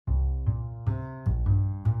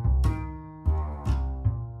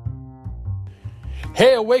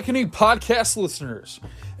Hey, Awakening Podcast listeners.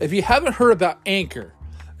 If you haven't heard about Anchor,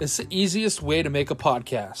 it's the easiest way to make a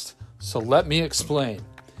podcast. So let me explain.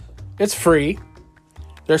 It's free.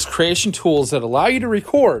 There's creation tools that allow you to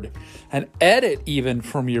record and edit even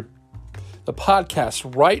from the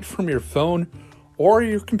podcast right from your phone or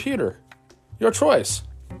your computer. Your choice.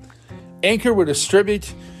 Anchor will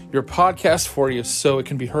distribute your podcast for you so it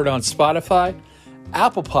can be heard on Spotify,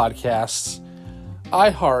 Apple Podcasts,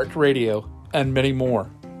 iHeartRadio, and many more.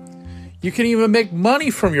 You can even make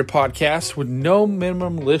money from your podcast with no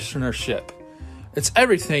minimum listenership. It's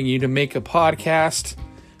everything you need to make a podcast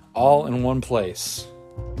all in one place.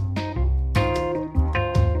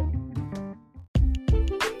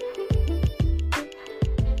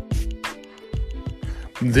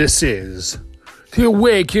 This is the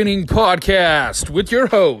Awakening Podcast with your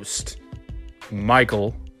host,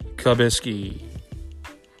 Michael Kubisky.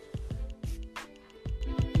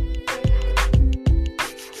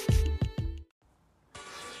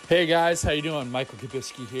 Hey guys, how you doing? Michael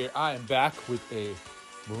Kubisky here. I am back with a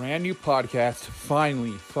brand new podcast.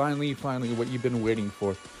 Finally, what you've been waiting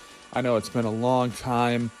for. I know it's been a long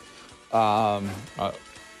time.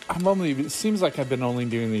 It seems like I've been only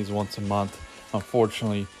doing these once a month,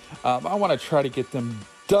 unfortunately. I want to try to get them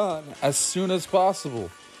done as soon as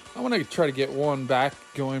possible. I want to try to get one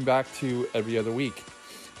going back to every other week.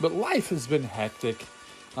 But life has been hectic.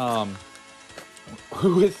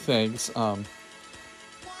 Who would think,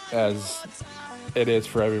 as it is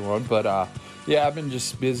for everyone. But yeah, I've been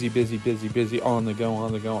just busy, on the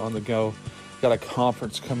go. Got a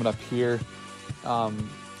conference coming up here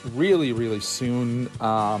really soon,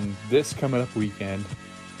 this coming up weekend.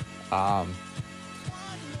 And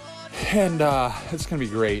it's gonna be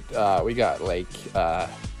great. We got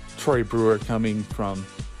Troy Brewer coming from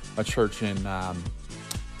a church in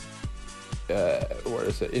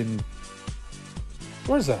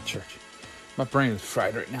where's that church? My brain is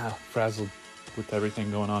fried right now, frazzled with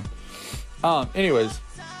everything going on. Anyways,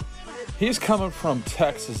 he's coming from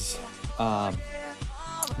Texas, down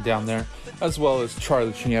there, as well as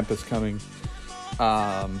Charlie Champ is coming.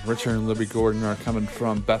 Richard and Libby Gordon are coming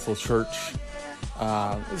from Bethel Church.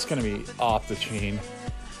 It's going to be off the chain.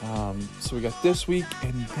 So we got this week,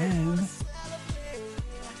 and then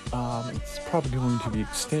it's probably going to be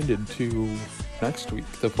extended to next week,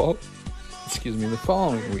 the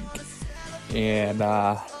following week. And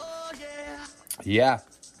yeah,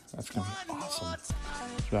 that's going to be awesome. It's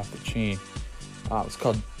off the chain. It's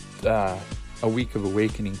called A Week of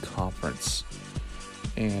Awakening Conference.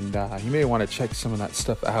 And you may want to check some of that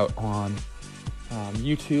stuff out on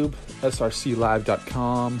YouTube,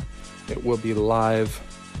 srclive.com. It will be live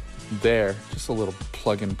there. Just a little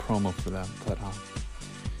plug-in promo for them. But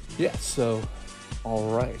yeah, so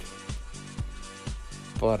all right.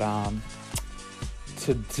 But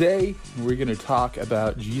today we're going to talk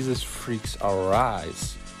about Jesus Freaks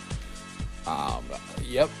Arise.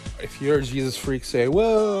 Yep, if you're a Jesus freak, say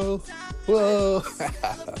whoa.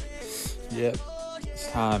 Yep, it's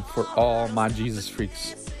time for all my Jesus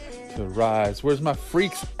freaks to rise. Where's my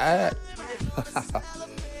freaks at?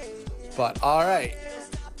 But all right,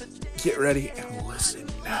 get ready and listen.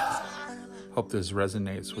 Hope this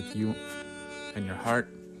resonates with you and your heart.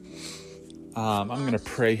 I'm going to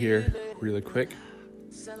pray here really quick.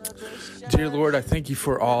 Dear Lord, I thank you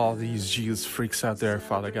for all these Jesus freaks out there,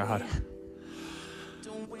 Father God.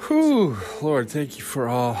 Whew, Lord, thank you for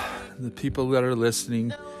all the people that are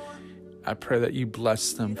listening. I pray that you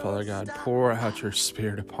bless them, Father God. Pour out your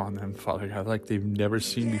spirit upon them, Father God, like they've never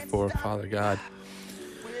seen before, Father God.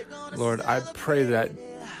 Lord, I pray that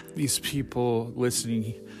these people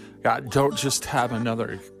listening, God, don't just have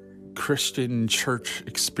another Christian church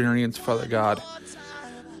experience, Father God.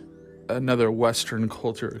 Another Western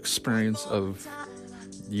culture experience of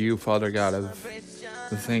you, Father God, of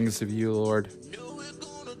the things of you, Lord.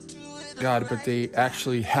 God, but they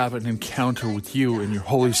actually have an encounter with you and your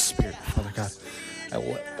Holy Spirit, Father God.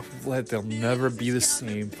 Let them never be the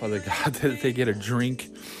same, Father God, that they get a drink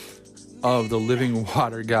of the living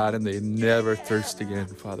water, God, and they never thirst again,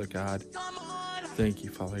 Father God. Thank you,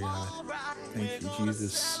 Father God. Thank you,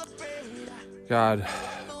 Jesus. God,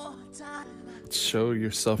 show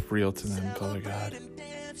yourself real to them, Father God.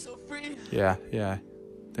 Yeah.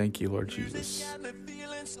 Thank you, Lord Jesus.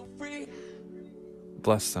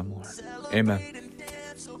 Bless them, Lord. Amen.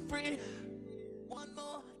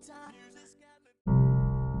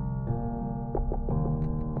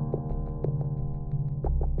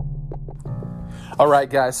 All right,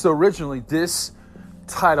 guys. So originally, this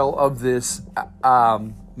title of this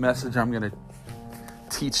message I'm going to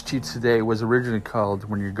teach to you today was originally called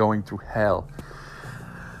When You're Going Through Hell.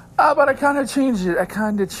 But I kind of changed it. I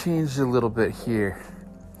kind of changed a little bit here.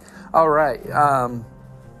 All right.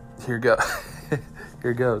 Here go.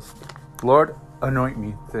 Here goes. Lord, anoint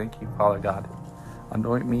me. Thank you, Father God.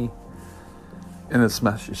 Anoint me in this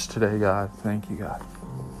message today, God. Thank you, God.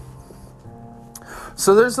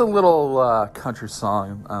 So there's a little country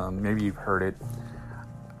song. Maybe you've heard it.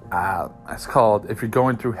 It's called "If You're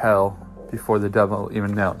Going Through Hell Before the Devil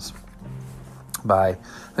Even Knows." I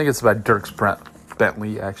think it's by Dierks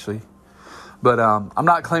Bentley, actually. But I'm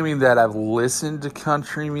not claiming that I've listened to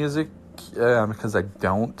country music because I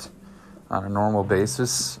don't on a normal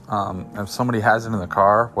basis. If somebody has it in the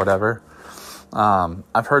car, whatever.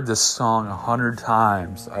 I've heard this song 100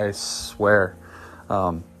 times, I swear.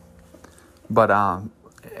 But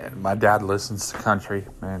my dad listens to country,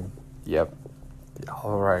 and yep.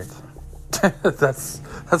 All right. That's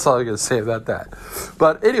all I'm going to say about that.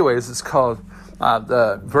 But anyways, it's called,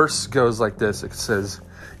 the verse goes like this. It says,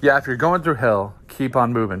 yeah, if you're going through hell, keep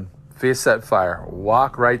on moving. Face that fire.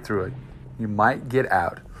 Walk right through it. You might get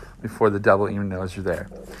out before the devil even knows you're there.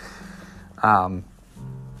 I'm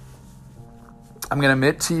going to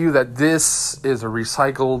admit to you that this is a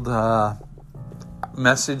recycled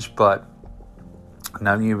message, but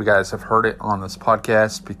none of you guys have heard it on this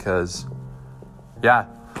podcast because, yeah.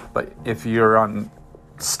 But if you're on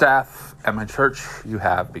staff at my church, you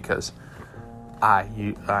have, because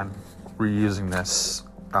I'm reusing this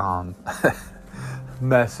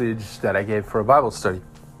message that I gave for a Bible study.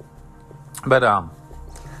 But I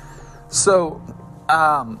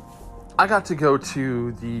got to go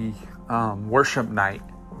to the worship night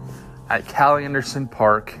at Cal Anderson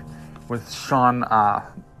Park with Sean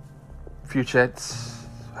Fuchett,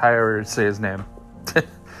 however you say his name.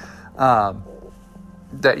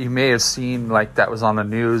 That you may have seen, like, that was on the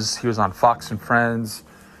news. He was on Fox and Friends.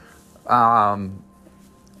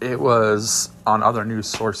 It was on other news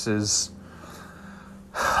sources.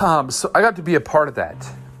 So I got to be a part of that.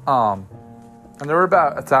 And there were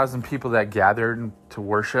about 1,000 people that gathered to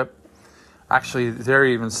worship. Actually, they're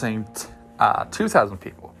even saying 2,000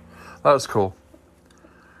 people. That was cool.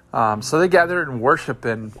 So they gathered and worship,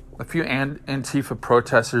 and a few Antifa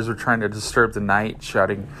protesters were trying to disturb the night,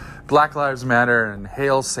 shouting Black Lives Matter and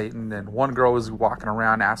Hail Satan. And one girl was walking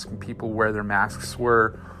around asking people where their masks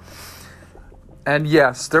were. And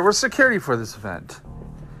yes, there was security for this event,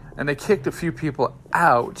 and they kicked a few people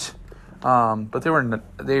out. But they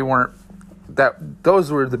weren't.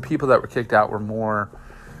 Those were the people that were kicked out were more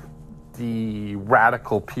the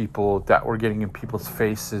radical people that were getting in people's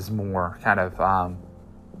faces more, kind of.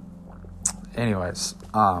 Anyways,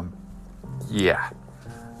 yeah,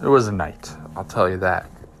 it was a night, I'll tell you that.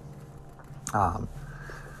 One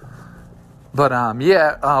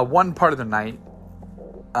part of the night,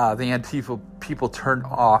 the Antifa people turned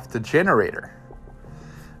off the generator,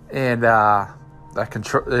 and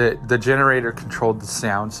the generator controlled the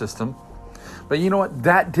sound system. But you know what?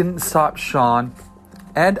 That didn't stop Sean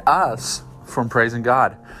and us from praising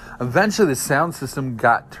God. Eventually, the sound system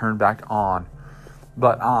got turned back on,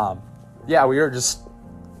 but yeah, we were just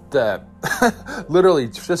literally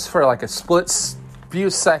just for like a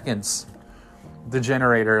few seconds, the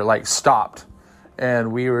generator like stopped,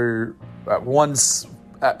 and we were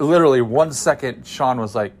literally 1 second. Sean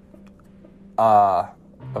was like,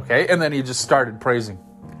 okay, and then he just started praising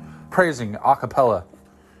a cappella.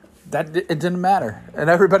 It didn't matter,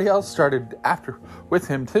 and everybody else started after with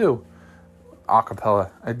him too, a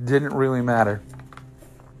cappella. It didn't really matter,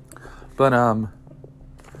 but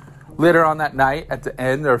later on that night, at the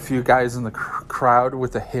end, there were a few guys in the crowd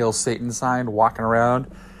with the Hail Satan sign walking around.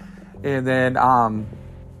 And then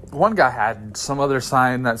one guy had some other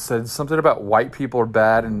sign that said something about white people are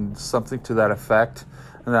bad and something to that effect,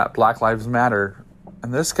 and that Black Lives Matter.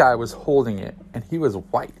 And this guy was holding it, and he was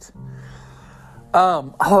white.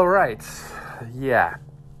 All right. Yeah.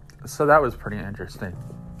 So that was pretty interesting.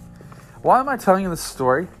 Why am I telling you this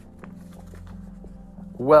story?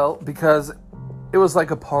 Well, because it was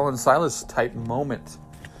like a Paul and Silas type moment.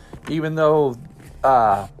 Even though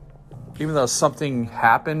something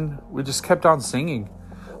happened, we just kept on singing.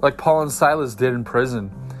 Like Paul and Silas did in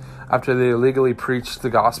prison. After they illegally preached the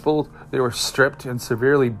gospel, they were stripped and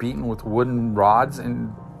severely beaten with wooden rods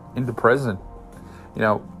and into prison. You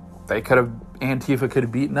know, Antifa could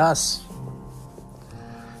have beaten us.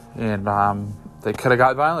 And they could have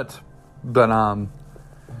got violent. But you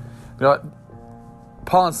know what?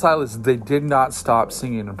 Paul and Silas, they did not stop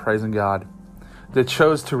singing and praising God. They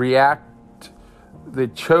chose to react. The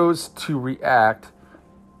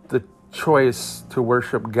choice to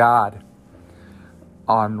worship God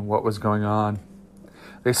on what was going on.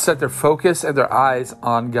 They set their focus and their eyes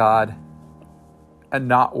on God. and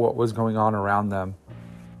not what was going on around them.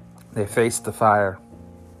 They faced the fire.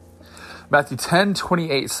 Matthew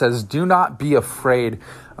 10:28 says, "Do not be afraid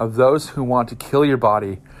of those who want to kill your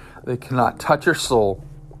body. They cannot touch your soul.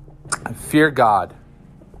 And fear God,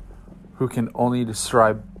 who can only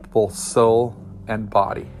destroy both soul and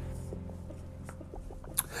body."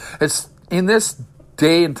 It's in this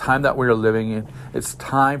day and time that we're living in, it's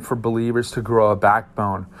time for believers to grow a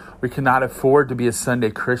backbone. We cannot afford to be a Sunday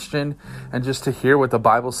Christian and just to hear what the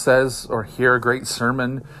Bible says or hear a great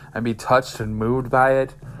sermon and be touched and moved by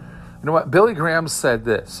it. You know what? Billy Graham said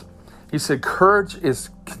this. He said, "Courage is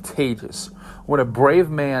contagious. When a brave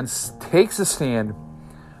man takes a stand,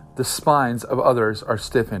 the spines of others are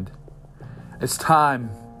stiffened." It's time,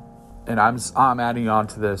 and I'm adding on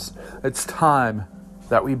to this, it's time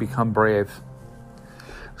that we become brave.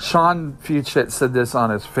 Sean Fugit said this on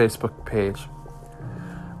his Facebook page.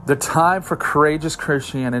 "The time for courageous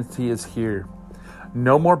Christianity is here.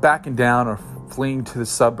 No more backing down or fleeing to the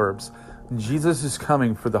suburbs. Jesus is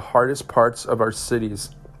coming for the hardest parts of our cities,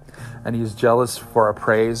 and he is jealous for our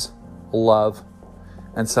praise, love,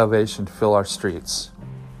 and salvation to fill our streets."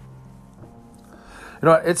 You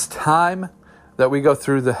know what? It's time that we go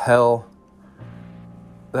through the hell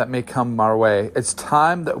that may come our way. It's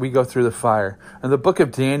time that we go through the fire. In the book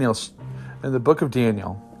of Daniel,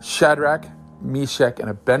 Shadrach, Meshach, and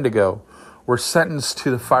Abednego were sentenced to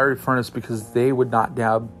the fiery furnace because they would not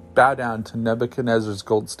bow down to Nebuchadnezzar's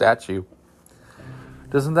gold statue.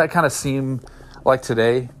 Doesn't that kind of seem like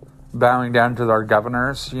today, bowing down to our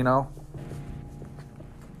governors, you know?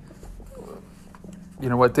 You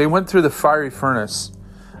know what? They went through the fiery furnace,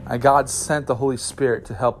 and God sent the Holy Spirit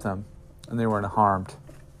to help them, and they weren't harmed.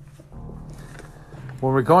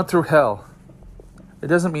 When we're going through hell, it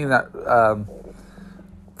doesn't mean that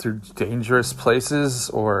through dangerous places,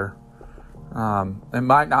 or it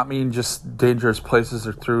might not mean just dangerous places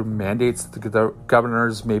or through mandates that the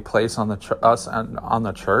governors may place on us and on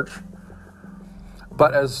the church,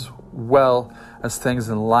 but as well as things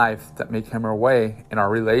in life that may come our way in our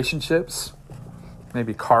relationships,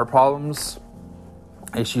 maybe car problems,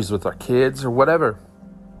 issues with our kids, or whatever.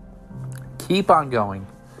 Keep on going.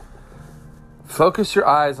 Focus your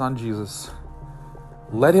eyes on Jesus.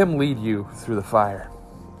 Let him lead you through the fire.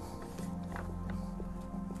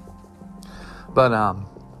 But, and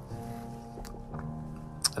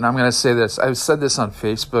I'm going to say this. I've said this on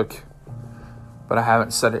Facebook, but I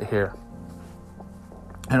haven't said it here.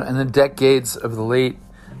 In the decades of the late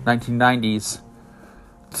 1990s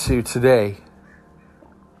to today,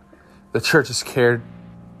 the church has cared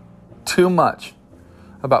too much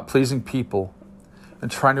about pleasing people and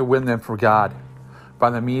trying to win them for God by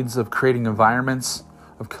the means of creating environments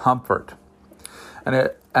of comfort, and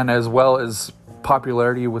as well as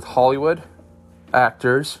popularity with Hollywood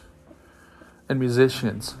actors and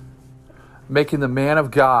musicians, making the man of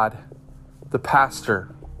God, the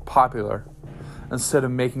pastor, popular instead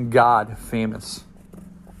of making God famous.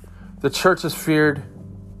 The church has feared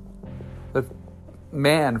the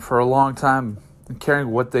man for a long time and caring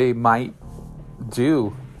what they might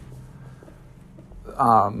do.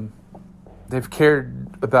 They've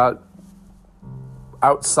cared about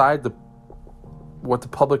outside what the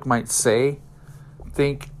public might say,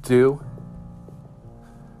 think, do,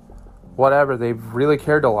 whatever. They've really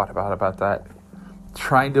cared a lot about that,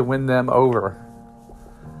 trying to win them over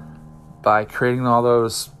by creating all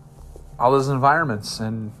those environments.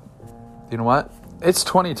 And you know what? It's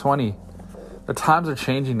 2020. The times are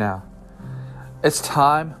changing now. It's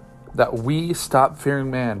time that we stop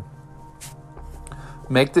fearing man.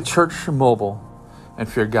 Make the church mobile and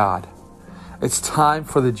fear God. It's time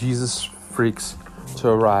for the Jesus freaks to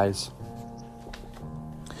arise.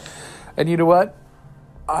 And you know what?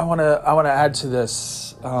 I want to add to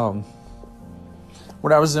this. When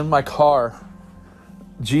I was in my car,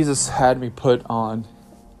 Jesus had me put on.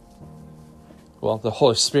 Well, the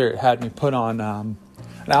Holy Spirit had me put on an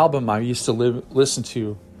album I used to listen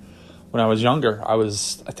to when I was younger. I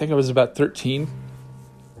think I was about 13.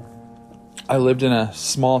 I lived in a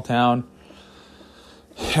small town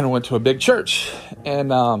and I went to a big church,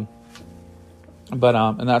 and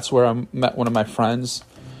that's where I met one of my friends.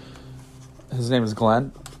 His name is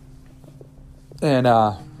Glenn, and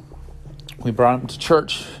we brought him to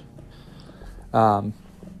church, and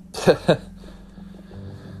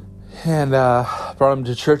brought him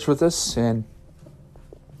to church with us. And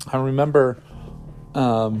I remember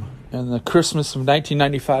in the Christmas of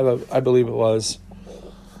 1995, I believe it was,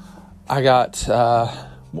 I got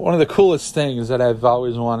one of the coolest things that I've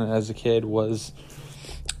always wanted as a kid was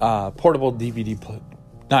portable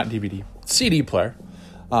CD player.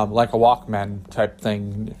 like a Walkman type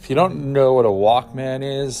thing. If you don't know what a Walkman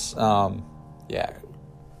is,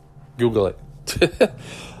 Google it.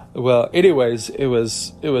 Well, anyways, it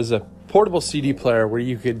was a portable CD player where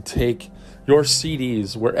you could take your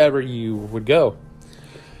CDs wherever you would go.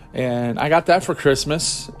 And I got that for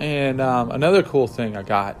Christmas. And another cool thing I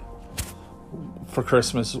got for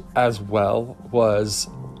Christmas as well was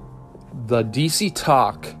the DC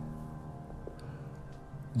Talk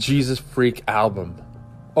Jesus Freak album.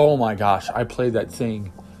 Oh my gosh, I played that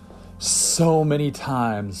thing so many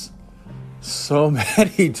times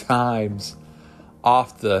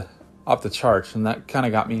off the charts, and that kind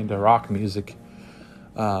of got me into rock music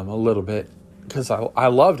a little bit, because I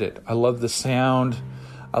loved it. I loved the sound.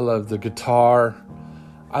 I loved the guitar.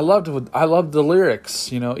 I loved the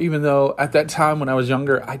lyrics, even though at that time when I was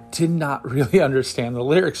younger, I did not really understand the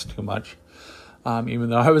lyrics too much, even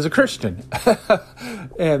though I was a Christian.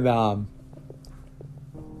 And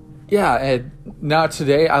and now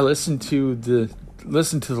today I listen to the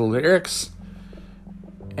lyrics,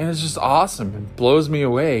 and it's just awesome. It blows me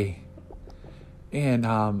away. And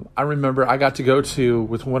I remember I got to go to,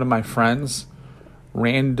 with one of my friends,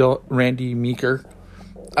 Randy Meeker,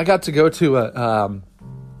 I got to go to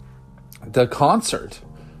the concert,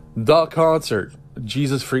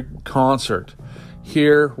 Jesus Freak concert,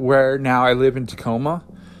 here where now I live in Tacoma.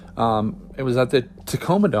 It was at the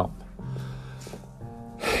Tacoma Dome.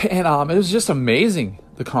 And it was just amazing,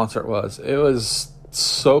 the concert was. It was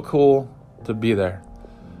so cool to be there.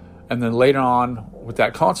 And then later on, with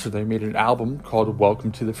that concert, they made an album called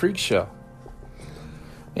Welcome to the Freak Show.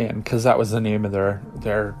 And because that was the name of their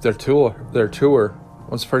tour.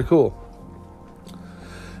 It was pretty cool.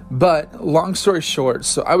 But long story short,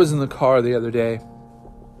 so I was in the car the other day,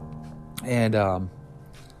 and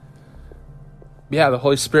the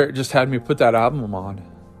Holy Spirit just had me put that album on,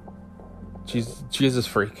 Jesus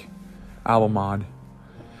Freak album on,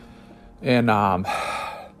 and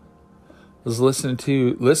was listening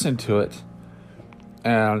to it,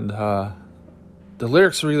 and the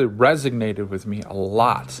lyrics really resonated with me a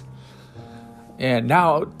lot. And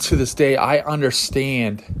now, to this day, I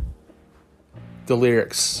understand the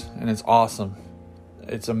lyrics, and it's awesome.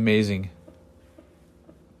 It's amazing.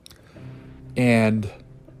 And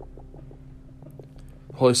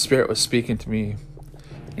the Holy Spirit was speaking to me,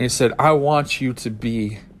 and He said, I want you to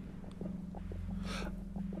be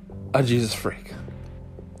a Jesus freak.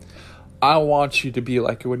 I want you to be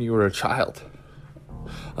like when you were a child.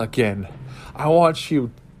 Again, I want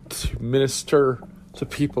you to minister to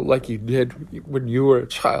people like you did when you were a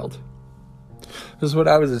child. Because when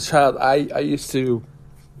I was a child, I used to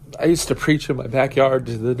preach in my backyard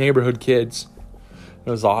to the neighborhood kids. It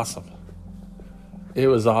was awesome.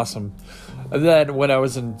 And then when I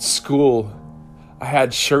was in school, I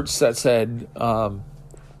had shirts that said, it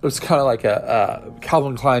was kind of like a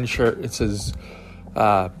Calvin Klein shirt. It says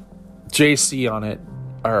JC on it,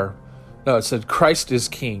 it said Christ is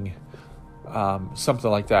King, something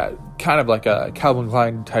like that. Kind of like a Calvin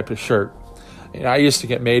Klein type of shirt. And I used to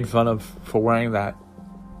get made fun of for wearing that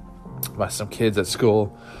by some kids at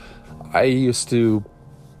school. I used to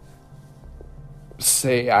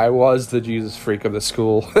say I was the Jesus freak of the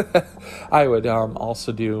school. I would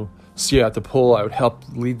also do See You at the Pool. I would help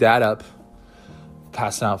lead that up,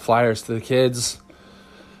 passing out flyers to the kids.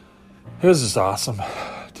 It was just awesome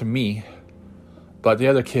to me. But the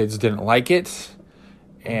other kids didn't like it,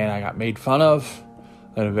 and I got made fun of.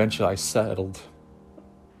 Then eventually I settled.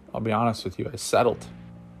 I'll be honest with you, I settled.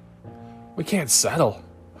 We can't settle.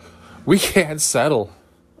 We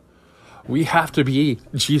have to be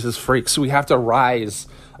Jesus freaks. We have to rise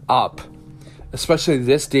up. Especially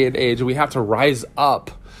this day and age, we have to rise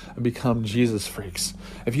up and become Jesus freaks.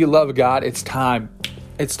 If you love God, it's time.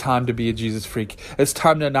 It's time to be a Jesus freak. It's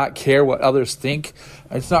time to not care what others think.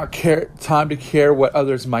 It's not time to care what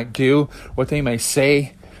others might do, what they may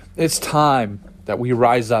say. It's time that we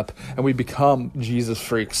rise up and we become Jesus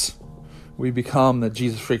freaks. We become the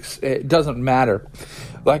Jesus freaks. It doesn't matter.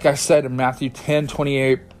 Like I said in Matthew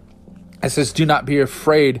 10:28, it says, do not be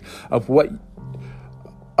afraid of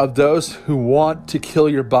those who want to kill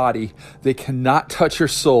your body. They cannot touch your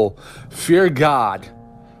soul. Fear God.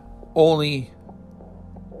 Only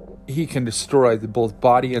He can destroy both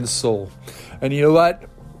body and soul. And you know what?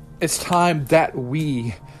 It's time that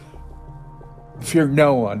we fear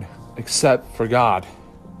no one except for God.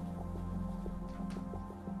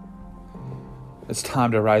 It's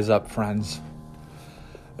time to rise up, friends.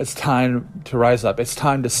 It's time to rise up. It's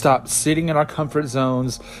time to stop sitting in our comfort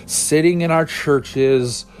zones, sitting in our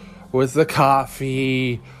churches with the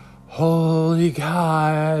coffee, holy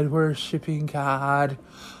God, worshiping God.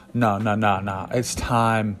 No. It's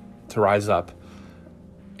time to rise up.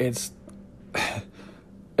 It's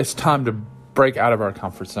time to break out of our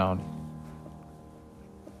comfort zone.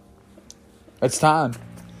 It's time.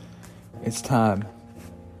 It's time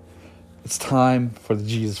for the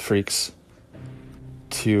Jesus freaks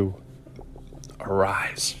to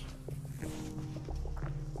arise.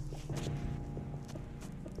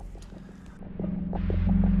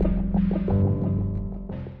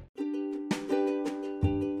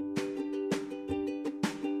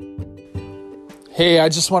 Hey, I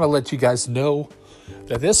just want to let you guys know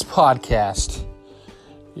that this podcast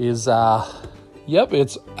is,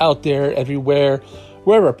 it's out there everywhere,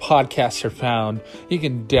 wherever podcasts are found. You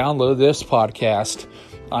can download this podcast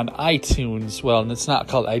on iTunes. Well, and it's not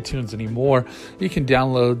called iTunes anymore. You can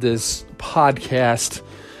download this podcast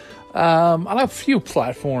on a few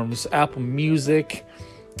platforms: Apple Music,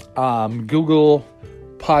 Google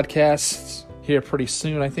Podcasts here pretty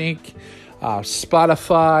soon, I think.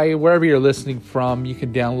 Spotify, wherever you're listening from, you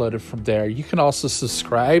can download it from there. You can also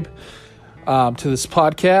subscribe to this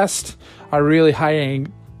podcast. I really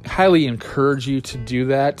highly encourage you to do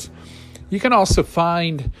that. You can also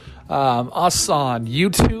find us on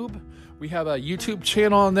YouTube. We have a YouTube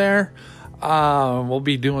channel on there. We'll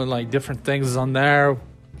be doing like different things on there,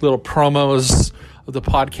 little promos of the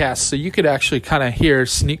podcast, so you could actually kind of hear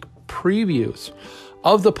sneak previews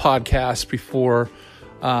of the podcast before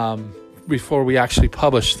we actually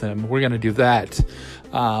publish them. We're going to do that.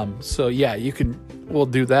 So yeah, we'll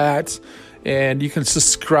do that. And you can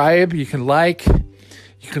subscribe, you can like,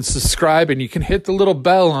 you can subscribe, and you can hit the little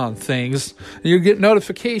bell on things. And you'll get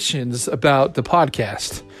notifications about the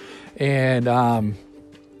podcast. And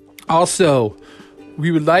also,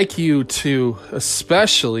 we'd like you to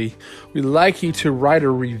write a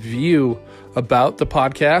review about the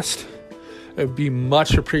podcast. It would be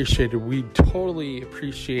much appreciated. We totally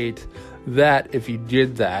appreciate that if you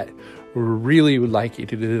did that. We really would like you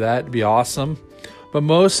to do that. It'd be awesome. But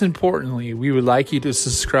most importantly, we would like you to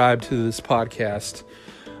subscribe to this podcast.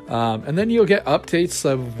 And then you'll get updates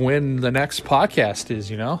of when the next podcast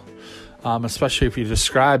is, especially if you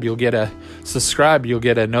you'll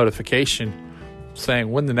get a notification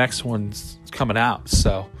saying when the next one's coming out.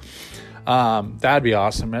 So that'd be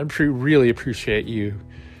awesome. I'd really appreciate you.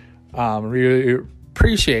 Really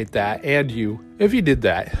appreciate that, and you, if you did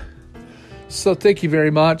that. So thank you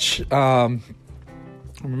very much.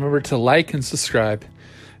 Remember to like and subscribe.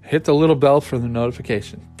 Hit the little bell for the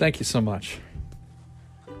notification. Thank you so much.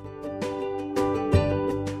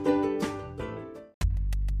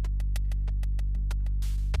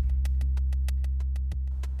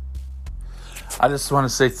 I just want to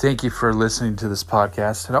say thank you for listening to this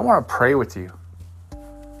podcast, and I want to pray with you.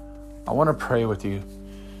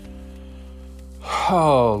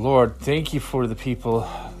 Oh, Lord, thank you for the people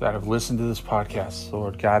that have listened to this podcast,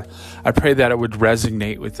 Lord God. I pray that it would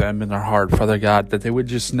resonate with them in their heart, Father God, that they would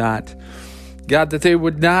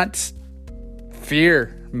not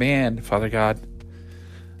fear man, Father God.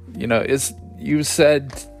 You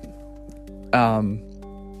said,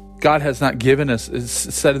 God has not given us, it's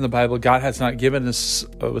said in the Bible, God has not given us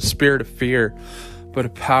a spirit of fear, but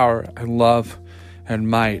of power and love and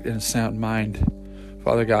might and a sound mind,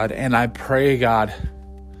 Father God. And I pray, God,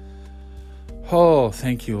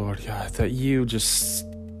 thank you, Lord God, that you would just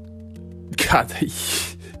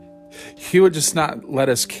not let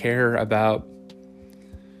us care about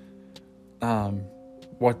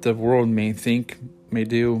what the world may think, may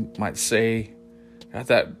do, might say. God,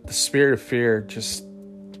 that the spirit of fear,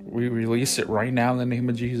 we release it right now in the name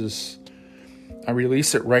of Jesus. I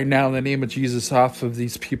release it right now in the name of Jesus off of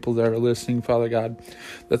these people that are listening, Father God,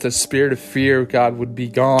 that the spirit of fear, God, would be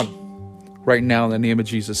gone right now in the name of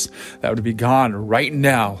Jesus. That would be gone right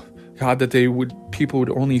now, God, that people would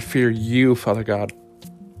only fear you, Father God.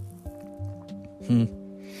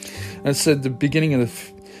 It said at the beginning,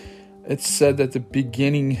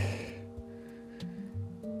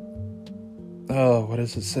 what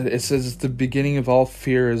does it say? It says the beginning of all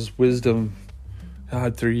fear is wisdom,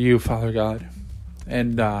 God, through you, Father God.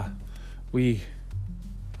 And we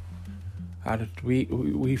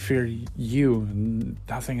fear you and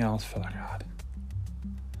nothing else, Father God.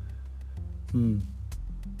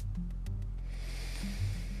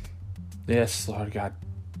 Yes, Lord God.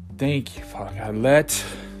 Thank you, Father God. Let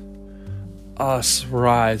us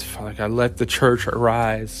rise, Father God. Let the church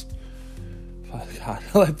arise, Father God.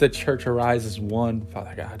 Let the church arise as one,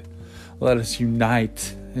 Father God. Let us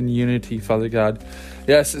unite in unity, Father God.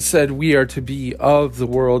 Yes, it said we are to be of the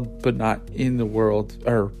world, but not in the world.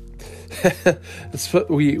 Or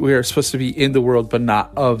we are supposed to be in the world, but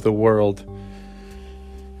not of the world.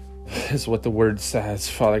 is what the word says,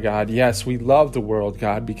 Father God. Yes, we love the world,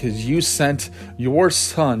 God, because you sent your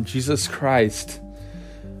Son, Jesus Christ,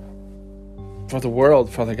 for the world,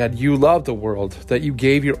 Father God. You love the world, that you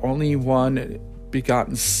gave your only one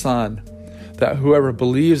begotten Son, that whoever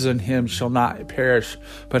believes in him shall not perish,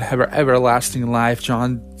 but have everlasting life.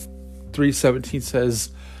 John 3:17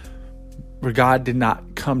 says, "For God did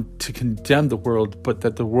not come to condemn the world, but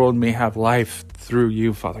that the world may have life through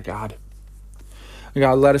you," Father God.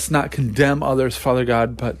 God, let us not condemn others, Father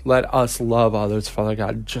God, but let us love others, Father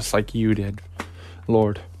God, just like you did,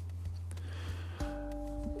 Lord.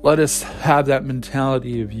 Let us have that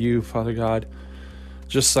mentality of you, Father God,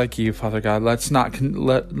 just like you, Father God. Let us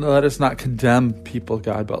not condemn people,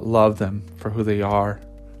 God, but love them for who they are.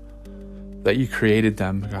 That you created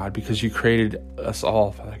them, God, because you created us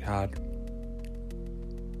all, Father God.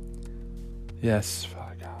 Yes,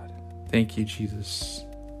 Father God. Thank you, Jesus.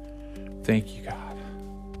 Thank you, God.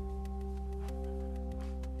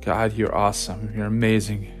 God, you're awesome. You're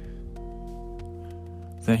amazing.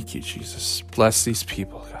 Thank you, Jesus. Bless these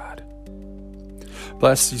people, God.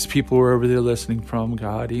 Bless these people wherever they're listening from,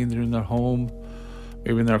 God, either in their home,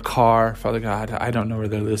 maybe in their car. Father God, I don't know where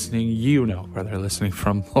they're listening. You know where they're listening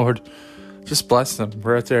from, Lord. Just bless them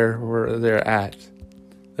right there where they're at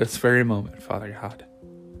this very moment, Father God.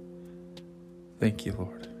 Thank you,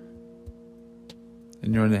 Lord.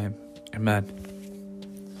 In your name, amen.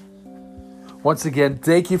 Once again,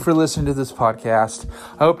 thank you for listening to this podcast.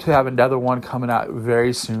 I hope to have another one coming out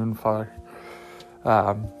very soon, Father.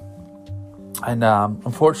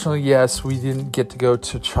 Unfortunately, yes, we didn't get to go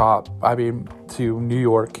to New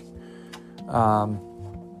York.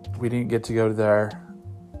 We didn't get to go there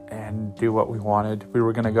and do what we wanted. We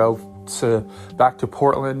were going to go back to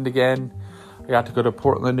Portland again. I got to go to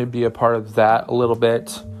Portland and be a part of that a little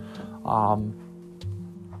bit.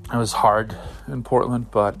 It was hard in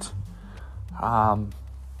Portland, but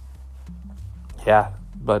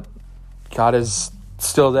but God is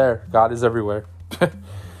still there. God is everywhere.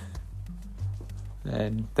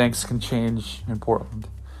 And things can change in Portland.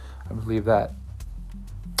 I believe that.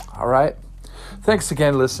 All right. Thanks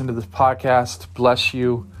again for listening to this podcast. Bless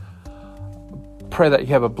you. Pray that you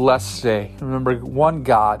have a blessed day. Remember, one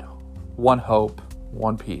God, one hope,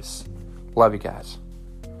 one peace. Love you guys.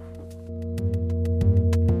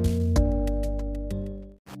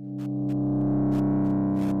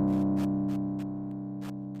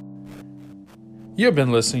 You've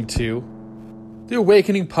been listening to The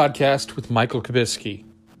Awakening Podcast with Michael Kubisky.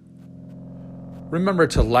 Remember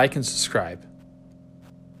to like and subscribe.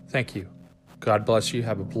 Thank you. God bless you.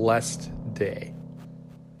 Have a blessed day.